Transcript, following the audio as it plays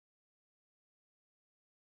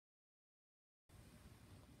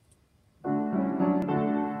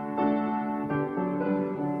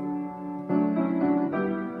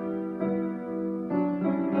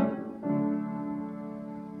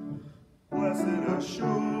Blessed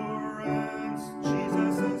assurance,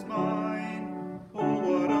 Jesus is mine. Oh,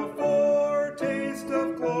 what a foretaste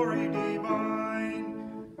of glory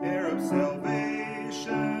divine. Heir of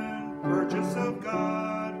salvation, purchase of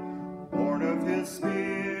God, born of his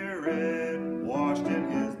Spirit, washed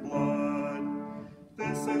in his blood.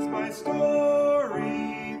 This is my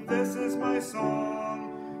story, this is my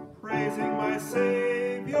song, praising my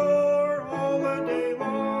Savior all the day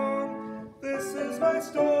long. This is my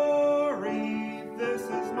story, this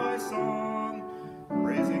is my song,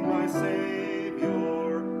 praising my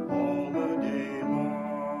Savior all the day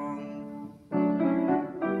long.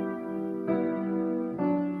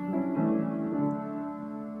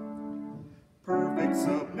 Perfect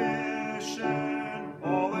submission,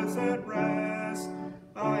 all is at rest.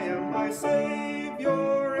 I am my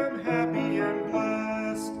Savior, am happy and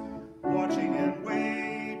blessed, watching and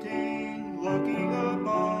waiting, looking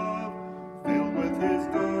above, filled with his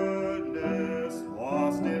goodness,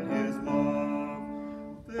 lost in his love.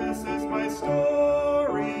 This is my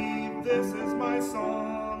story, this is my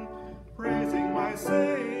song, praising my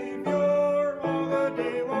Savior all the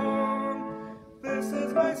day long. This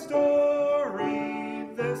is my story,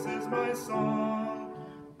 this is my song,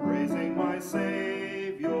 praising my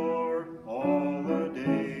Savior all the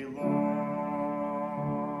day long.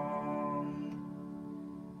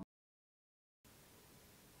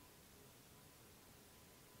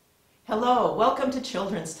 Hello, welcome to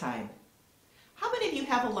Children's Time. How many of you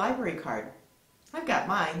have a library card? I've got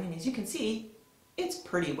mine, and as you can see, it's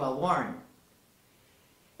pretty well worn.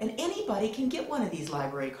 And anybody can get one of these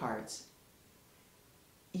library cards.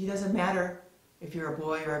 It doesn't matter if you're a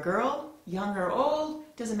boy or a girl, young or old,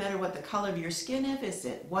 doesn't matter what the color of your skin is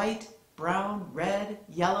it white, brown, red,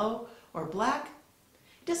 yellow, or black?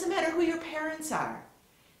 It doesn't matter who your parents are.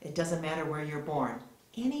 It doesn't matter where you're born.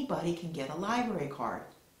 Anybody can get a library card.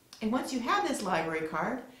 And once you have this library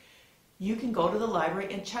card, you can go to the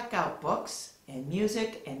library and check out books and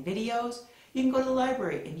music and videos. You can go to the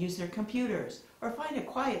library and use their computers or find a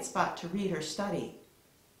quiet spot to read or study.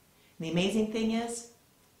 And the amazing thing is,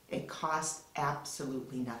 it costs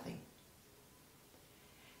absolutely nothing.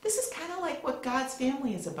 This is kind of like what God's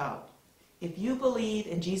family is about. If you believe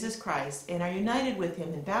in Jesus Christ and are united with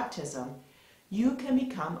him in baptism, you can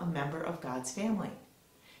become a member of God's family.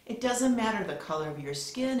 It doesn't matter the color of your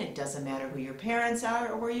skin, it doesn't matter who your parents are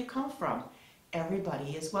or where you come from.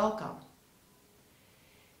 Everybody is welcome.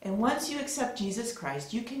 And once you accept Jesus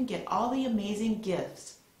Christ, you can get all the amazing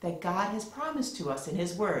gifts that God has promised to us in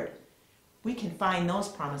his word. We can find those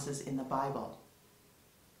promises in the Bible.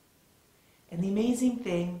 And the amazing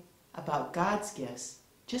thing about God's gifts,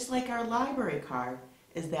 just like our library card,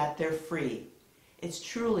 is that they're free. It's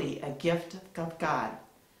truly a gift of God,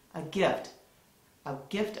 a gift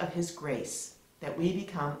of his grace, that we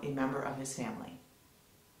become a member of his family.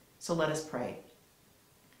 So let us pray.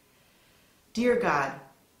 Dear God,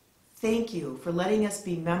 thank you for letting us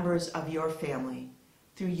be members of your family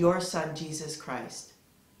through your Son, Jesus Christ.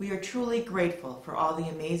 We are truly grateful for all the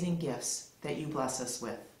amazing gifts that you bless us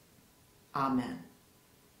with. Amen.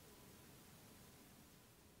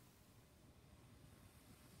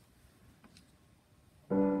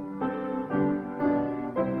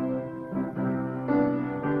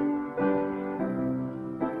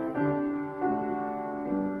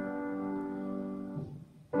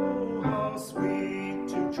 Oh, how sweet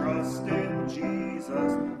to trust in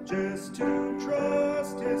Jesus, just to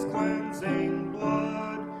trust his cleansing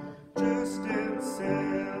blood, just in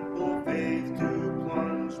simple faith to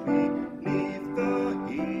plunge beneath the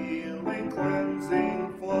healing,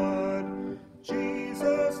 cleansing flood.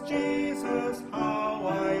 Jesus, Jesus, how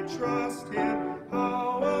I trust him,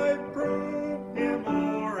 how I prove him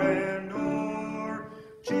o'er and o'er.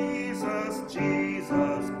 Jesus,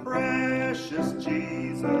 Jesus, precious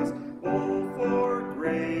Jesus, oh, for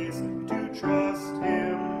grace to trust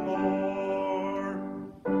him more.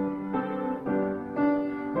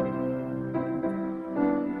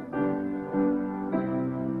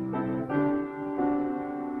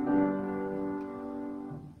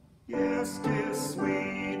 Yes, 'tis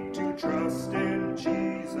sweet to trust in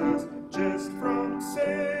Jesus, just from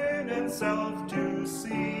sin and self to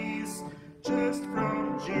cease, just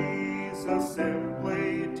from Jesus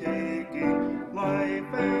simply taking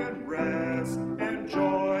life and rest and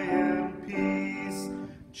joy and peace.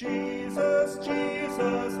 Jesus,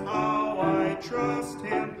 Jesus, how I trust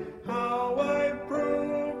him, how I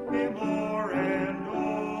prove him o'er and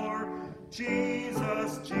o'er.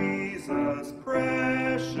 Jesus, Jesus,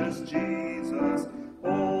 precious Jesus,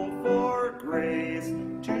 oh, for grace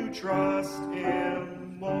to trust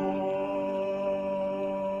him more.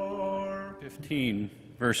 15,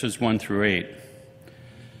 verses 1 through 8.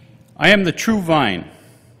 I am the true vine,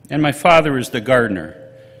 and my Father is the gardener.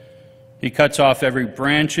 He cuts off every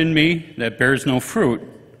branch in me that bears no fruit,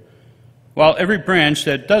 while every branch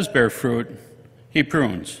that does bear fruit, he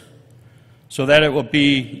prunes, so that it will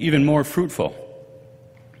be even more fruitful.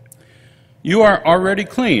 You are already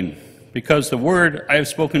clean, because the word I have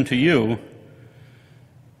spoken to you.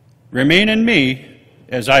 Remain in me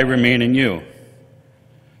as I remain in you.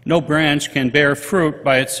 No branch can bear fruit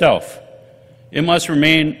by itself. It must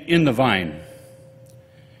remain in the vine.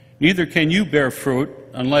 Neither can you bear fruit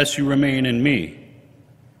unless you remain in me.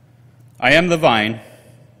 I am the vine,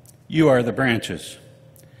 you are the branches.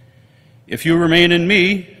 If you remain in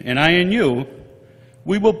me and I in you,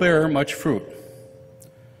 we will bear much fruit.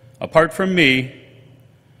 Apart from me,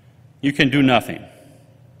 you can do nothing.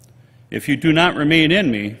 If you do not remain in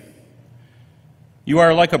me, you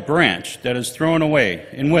are like a branch that is thrown away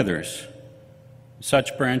and withers.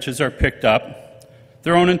 Such branches are picked up,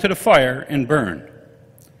 thrown into the fire, and burned.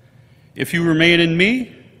 If you remain in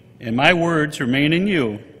me, and my words remain in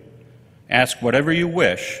you, ask whatever you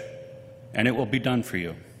wish, and it will be done for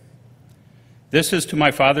you. This is to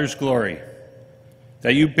my Father's glory,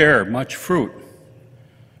 that you bear much fruit,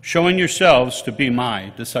 showing yourselves to be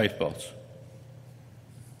my disciples.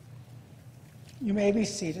 You may be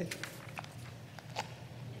seated.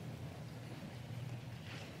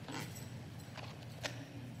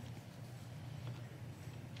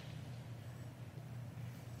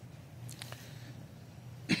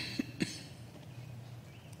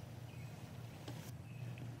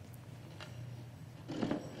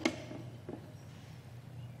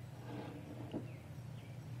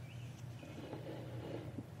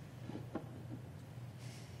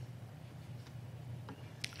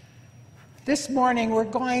 This morning we're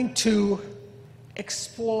going to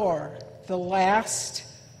explore the last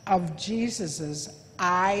of Jesus's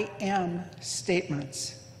I am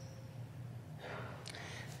statements.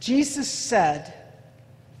 Jesus said,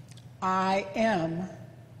 I am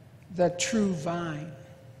the true vine.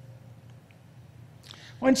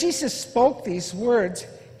 When Jesus spoke these words,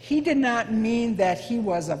 he did not mean that he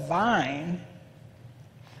was a vine.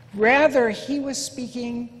 Rather, he was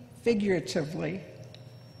speaking figuratively.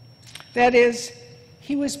 That is,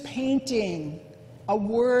 he was painting a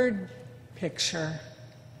word picture.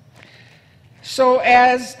 So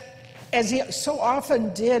as he so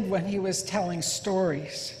often did when he was telling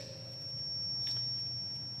stories,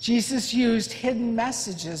 Jesus used hidden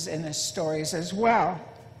messages in his stories as well,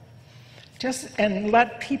 and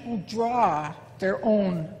let people draw their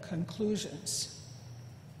own conclusions.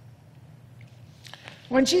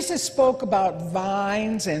 When Jesus spoke about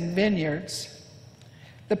vines and vineyards,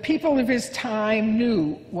 the people of his time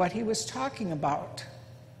knew what he was talking about.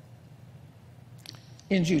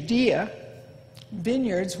 In Judea,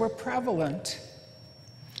 vineyards were prevalent,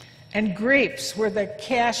 and grapes were the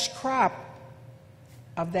cash crop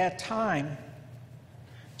of that time,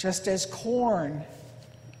 just as corn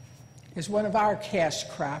is one of our cash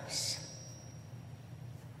crops.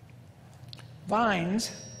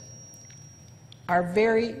 Vines are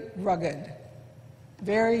very rugged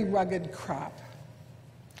crop.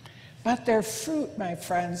 But their fruit, my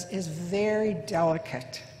friends, is very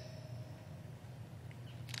delicate.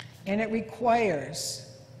 And it requires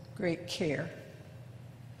great care.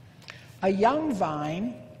 A young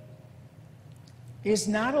vine is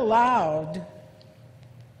not allowed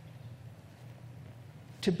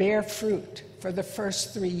to bear fruit for the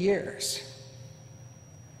first 3 years.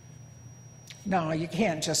 No, you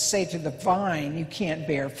can't just say to the vine, you can't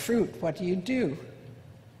bear fruit. What do?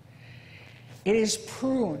 It is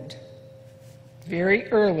pruned very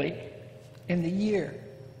early in the year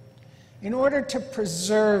in order to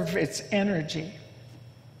preserve its energy.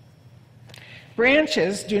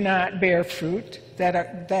 Branches do not bear fruit,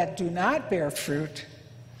 that do not bear fruit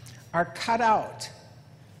are cut out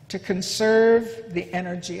to conserve the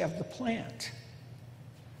energy of the plant.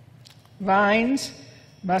 Vines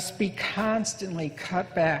must be constantly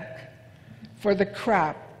cut back for the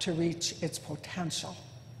crop to reach its potential.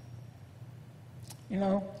 You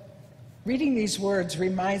know, reading these words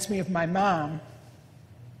reminds me of my mom,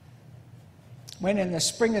 when in the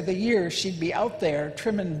spring of the year she'd be out there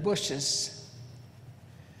trimming bushes.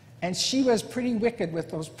 And she was pretty wicked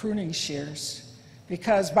with those pruning shears,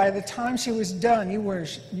 because by the time she was done, you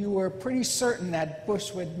were pretty certain that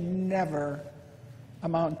bush would never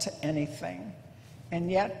amount to anything.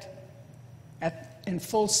 And yet, in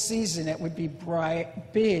full season, it would be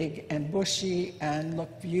bright, big and bushy and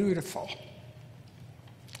look beautiful.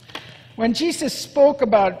 When Jesus spoke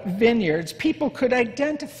about vineyards, people could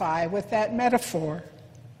identify with that metaphor.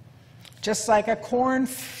 just like a corn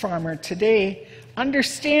farmer today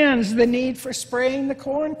understands the need for spraying the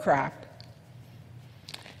corn crop.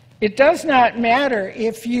 It does not matter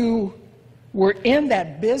if you were in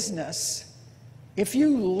that business. If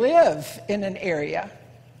you live in an area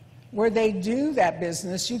where they do that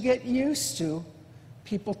business, you get used to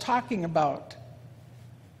people talking about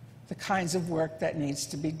the kinds of work that needs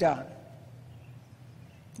to be done.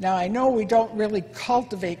 Now, I know we don't really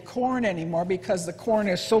cultivate corn anymore because the corn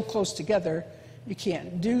is so close together, you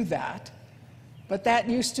can't do that. But that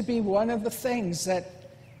used to be one of the things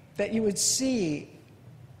that you would see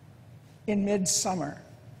in midsummer,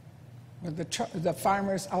 with the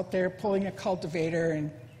farmers out there pulling a cultivator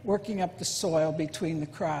and working up the soil between the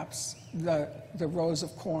crops, the rows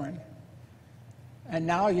of corn. And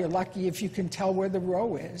now you're lucky if you can tell where the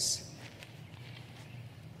row is.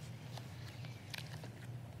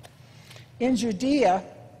 In Judea,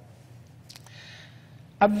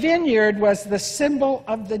 a vineyard was the symbol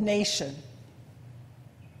of the nation.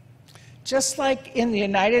 Just like in the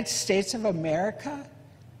United States of America,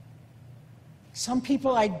 some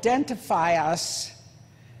people identify us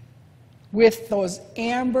with those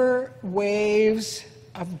amber waves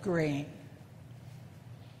of grain.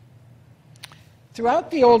 Throughout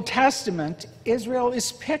the Old Testament, Israel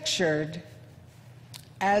is pictured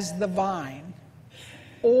as the vine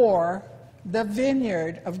or the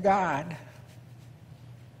vineyard of God.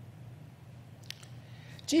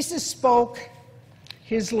 Jesus spoke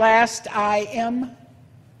his last I am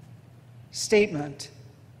statement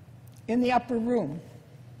in the upper room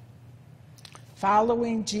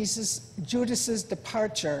following Judas's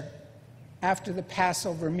departure after the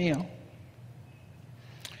Passover meal.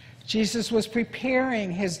 Jesus was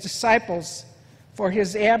preparing his disciples for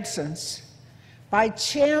his absence by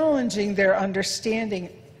challenging their understanding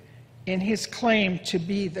in his claim to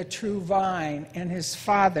be the true vine and his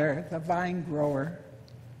Father, the vine grower.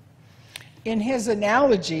 In his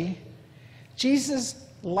analogy, Jesus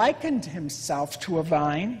likened himself to a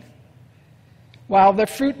vine, while the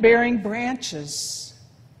fruit-bearing branches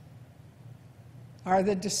are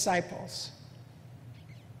the disciples.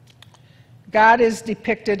 God is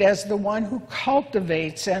depicted as the one who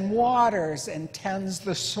cultivates and waters and tends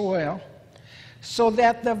the soil so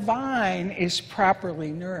that the vine is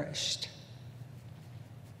properly nourished.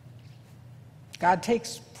 God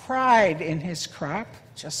takes pride in his crop,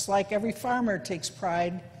 just like every farmer takes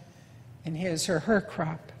pride in his or her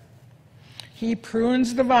crop. He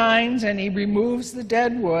prunes the vines and he removes the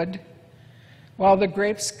dead wood while the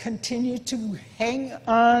grapes continue to hang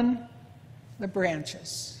on the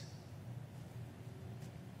branches.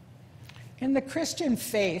 In the Christian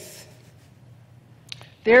faith,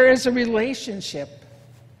 there is a relationship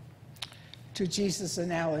to Jesus'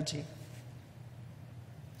 analogy.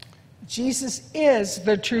 Jesus is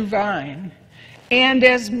the true vine, and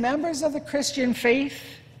as members of the Christian faith,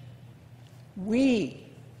 we,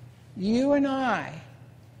 you and I,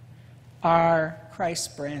 are Christ's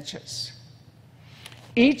branches.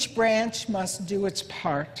 Each branch must do its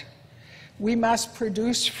part. We must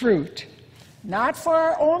produce fruit, not for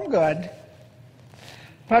our own good,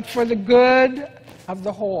 but for the good of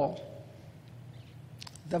the whole,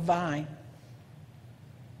 the vine.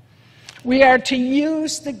 We are to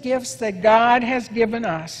use the gifts that God has given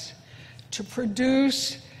us to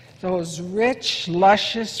produce those rich,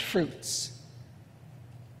 luscious fruits,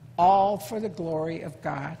 all for the glory of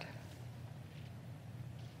God.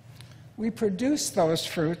 We produce those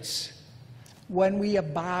fruits when we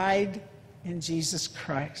abide in Jesus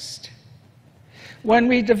Christ. When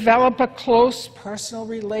we develop a close personal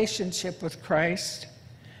relationship with Christ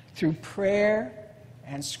through prayer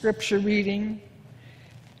and scripture reading,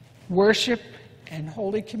 worship and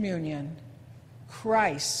Holy Communion,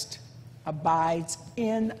 Christ abides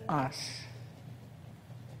in us.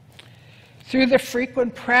 Through the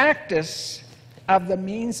frequent practice of the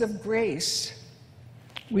means of grace,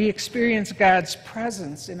 we experience God's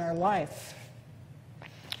presence in our life,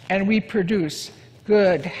 and we produce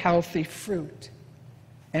good, healthy fruit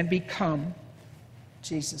and become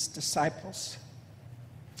Jesus' disciples.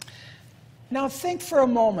 Now think for a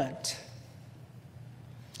moment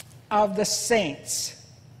of the saints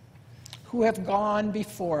who have gone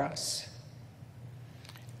before us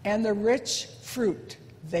and the rich fruit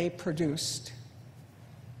they produced.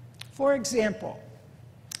 For example,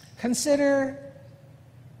 consider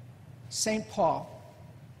St. Paul.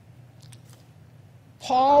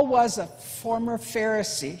 Paul was a former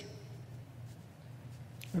Pharisee.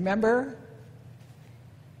 Remember?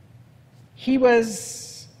 He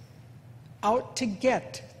was out to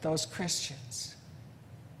get those Christians.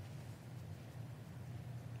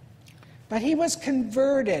 But he was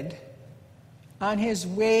converted on his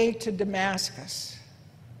way to Damascus,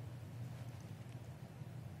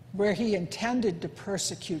 where he intended to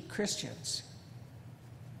persecute Christians.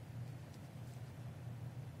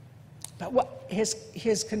 But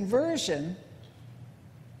his conversion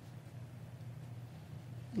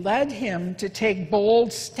led him to take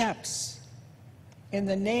bold steps in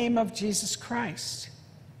the name of Jesus Christ.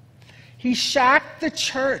 He shocked the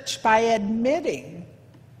church by admitting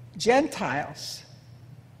Gentiles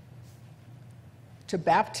to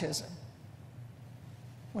baptism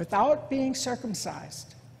without being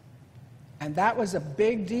circumcised. And that was a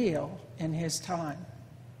big deal in his time.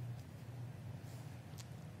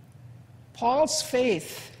 Paul's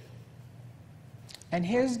faith and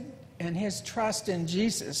his trust in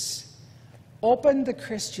Jesus opened the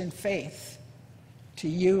Christian faith to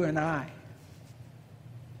you and I.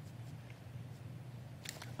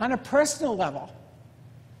 On a personal level,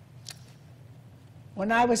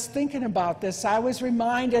 when I was thinking about this, I was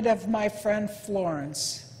reminded of my friend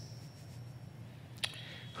Florence,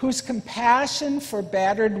 whose compassion for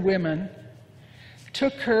battered women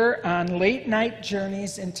took her on late-night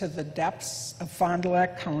journeys into the depths of Fond du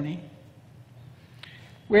Lac County,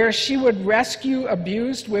 where she would rescue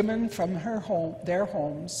abused women from their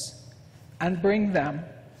homes and bring them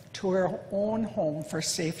to her own home for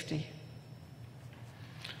safety.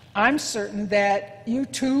 I'm certain that you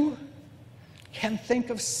too can think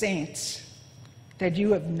of saints that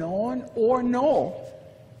you have known or know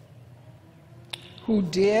who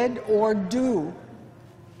did or do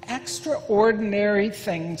extraordinary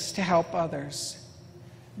things to help others,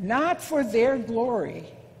 not for their glory,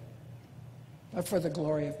 but for the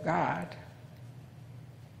glory of God.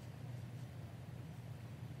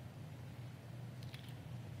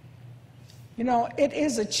 You know, it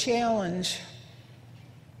is a challenge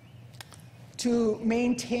to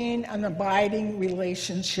maintain an abiding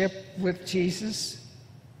relationship with Jesus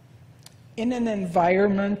in an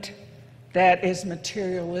environment that is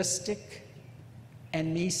materialistic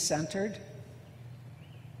and me-centered.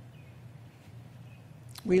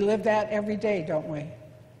 We live that every day, don't we?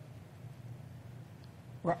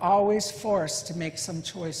 We're always forced to make some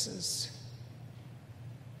choices.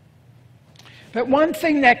 But one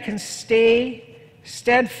thing that can stay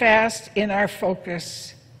steadfast in our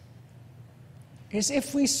focus is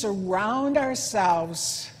if we surround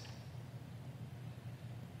ourselves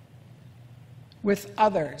with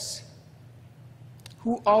others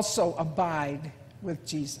who also abide with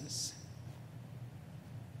Jesus.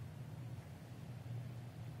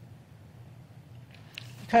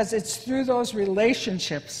 Because it's through those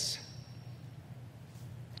relationships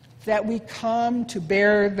that we come to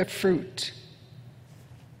bear the fruit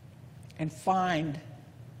and find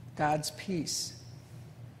God's peace.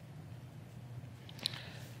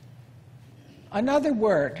 Another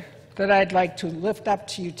word that I'd like to lift up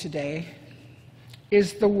to you today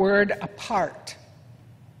is the word apart.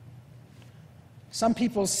 Some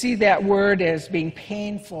people see that word as being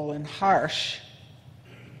painful and harsh.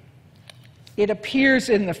 It appears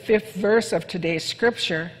in the 5th verse of today's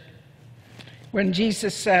scripture when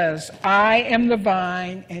Jesus says, "I am the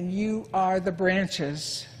vine and you are the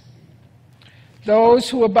branches. Those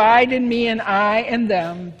who abide in me and I in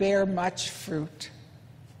them bear much fruit.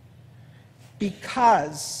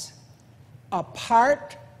 Because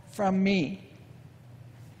apart from me,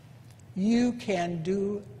 you can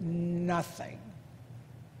do nothing."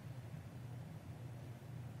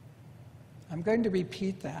 I'm going to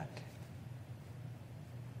repeat that.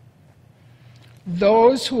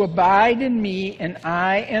 Those who abide in me and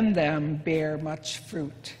I in them bear much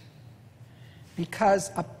fruit.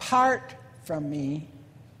 Because apart from me,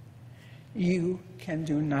 you can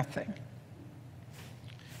do nothing.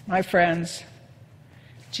 My friends,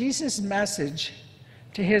 Jesus' message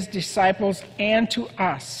to his disciples and to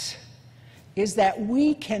us is that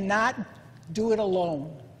we cannot do it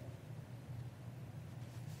alone.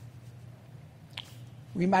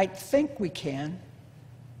 We might think we can.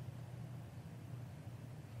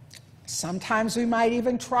 Sometimes we might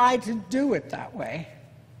even try to do it that way.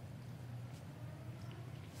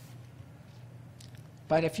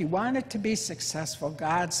 But if you want it to be successful,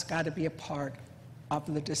 God's got to be a part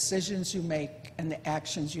of the decisions you make and the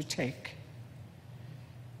actions you take.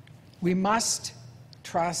 We must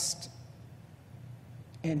trust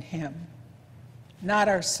in him, not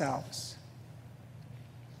ourselves.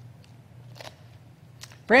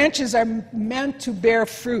 Branches are meant to bear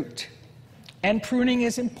fruit, and pruning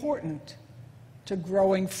is important to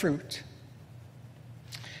growing fruit.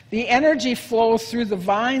 The energy flow through the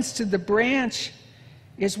vines to the branch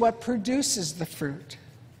is what produces the fruit.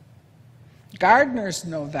 Gardeners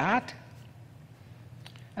know that.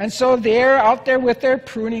 And so they're out there with their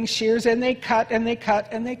pruning shears, and they cut and they cut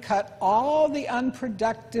and they cut all the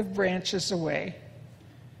unproductive branches away.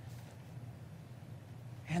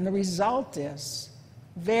 And the result is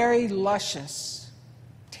very luscious,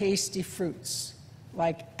 tasty fruits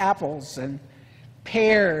like apples and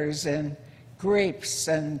pears and grapes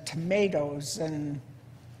and tomatoes, and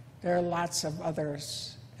there are lots of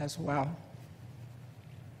others as well.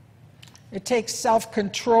 It takes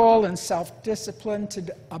self-control and self-discipline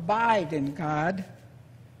to abide in God.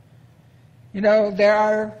 You know, there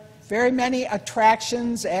are very many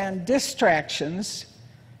attractions and distractions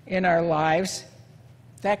in our lives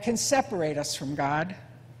that can separate us from God.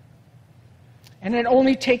 And it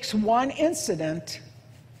only takes one incident,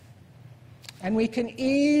 and we can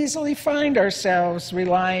easily find ourselves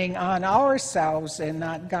relying on ourselves and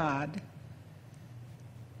not God.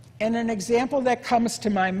 And an example that comes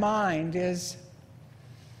to my mind is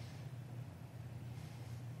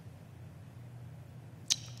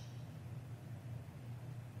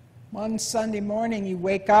one Sunday morning you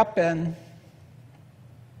wake up and,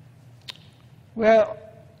 well,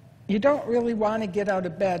 you don't really want to get out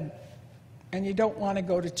of bed and you don't want to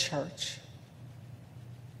go to church.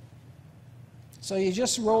 So you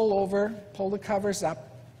just roll over, pull the covers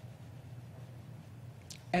up,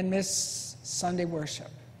 and miss Sunday worship.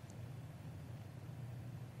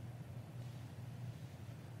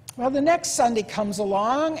 Well, the next Sunday comes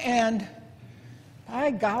along, and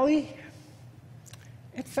by golly,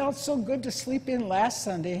 it felt so good to sleep in last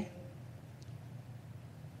Sunday.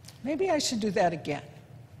 Maybe I should do that again.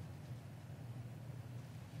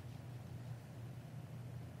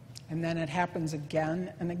 And then it happens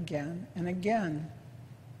again and again and again.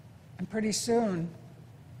 And pretty soon,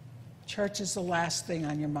 church is the last thing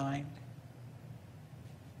on your mind.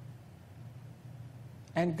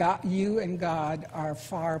 And God, you and God are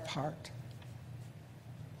far apart.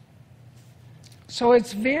 So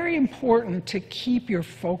it's very important to keep your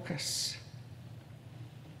focus.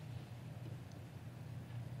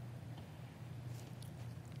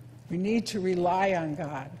 We need to rely on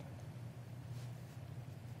God.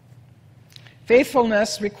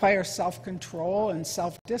 Faithfulness requires self-control and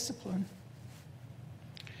self-discipline.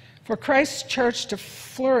 For Christ's church to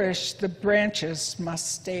flourish, the branches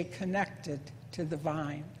must stay connected to the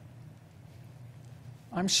vine.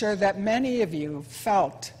 I'm sure that many of you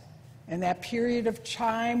felt in that period of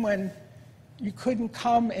time when you couldn't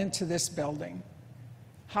come into this building,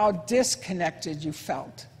 how disconnected you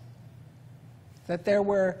felt. That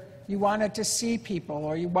you wanted to see people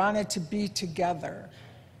or you wanted to be together.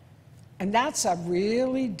 And that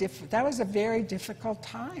was a very difficult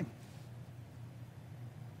time.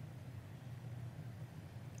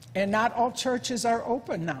 And not all churches are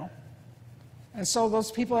open now. And so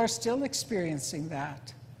those people are still experiencing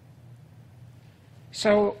that.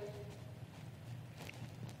 So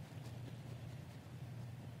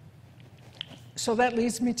that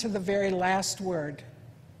leads me to the very last word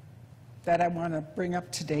that I want to bring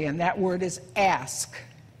up today, and that word is ask.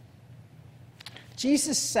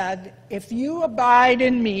 Jesus said, "If you abide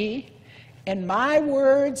in me, and my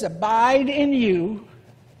words abide in you,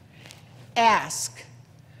 ask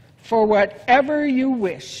for whatever you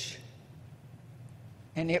wish,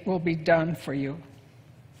 and it will be done for you."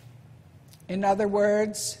 In other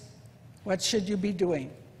words, what should you be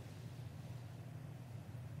doing?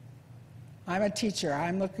 I'm a teacher.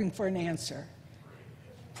 I'm looking for an answer.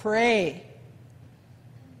 Pray.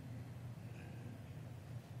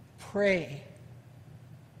 Pray.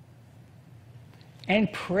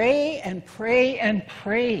 And pray and pray and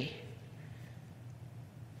pray.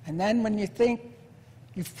 And then when you think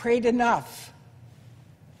you've prayed enough,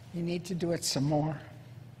 you need to do it some more.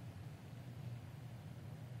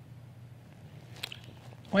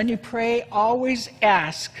 When you pray, always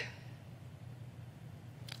ask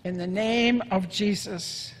in the name of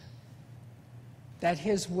Jesus that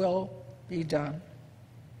his will be done.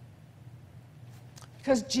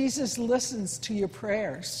 Because Jesus listens to your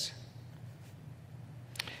prayers.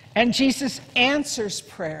 And Jesus answers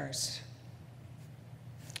prayers.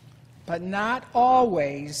 But not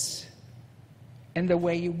always in the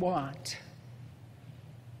way you want.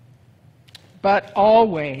 But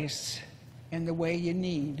always in the way you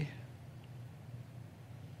need.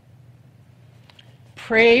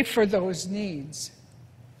 Pray for those needs.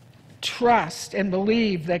 Trust and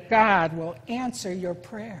believe that God will answer your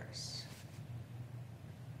prayers.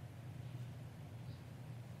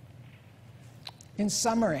 In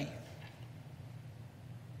summary,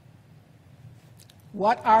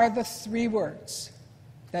 what are the 3 words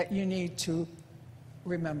that you need to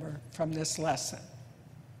remember from this lesson?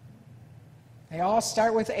 They all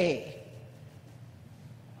start with A.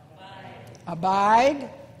 Abide.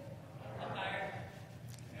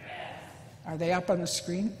 Are they up on the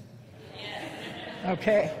screen?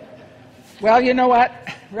 Okay. Well, you know what?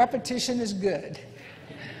 Repetition is good.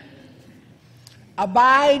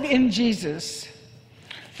 Abide in Jesus.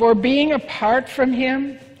 For being apart from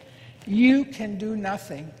him, you can do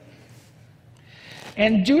nothing.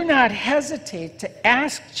 And do not hesitate to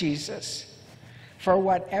ask Jesus for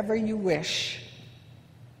whatever you wish,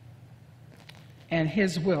 and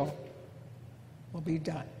his will be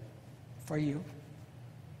done for you.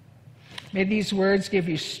 May these words give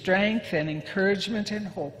you strength and encouragement and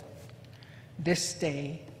hope this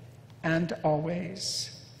day and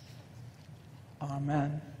always.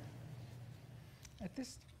 Amen. At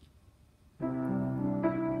this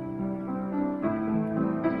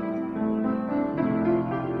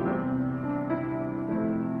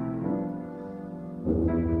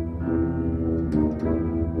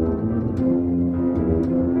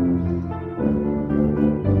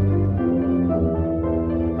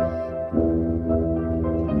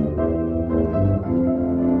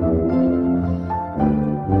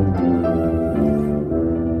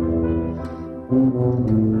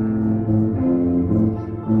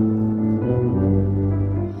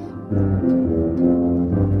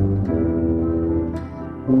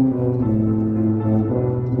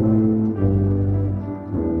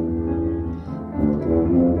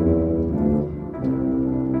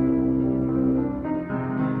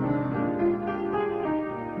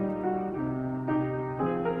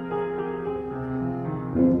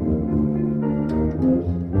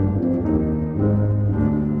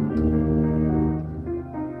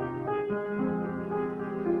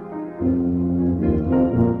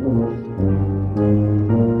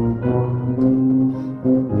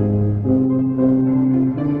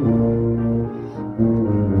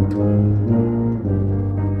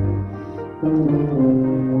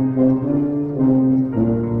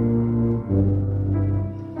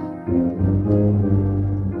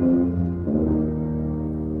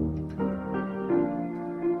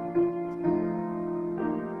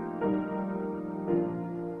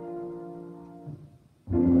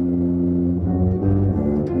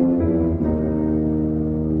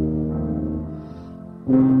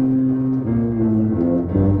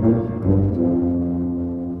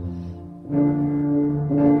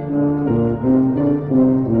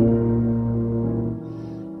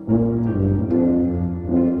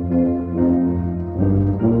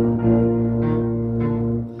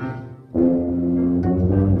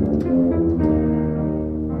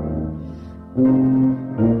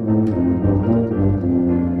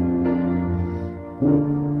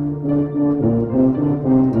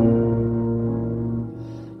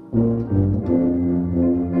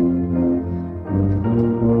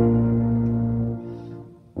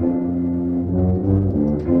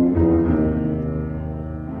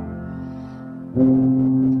Thank you.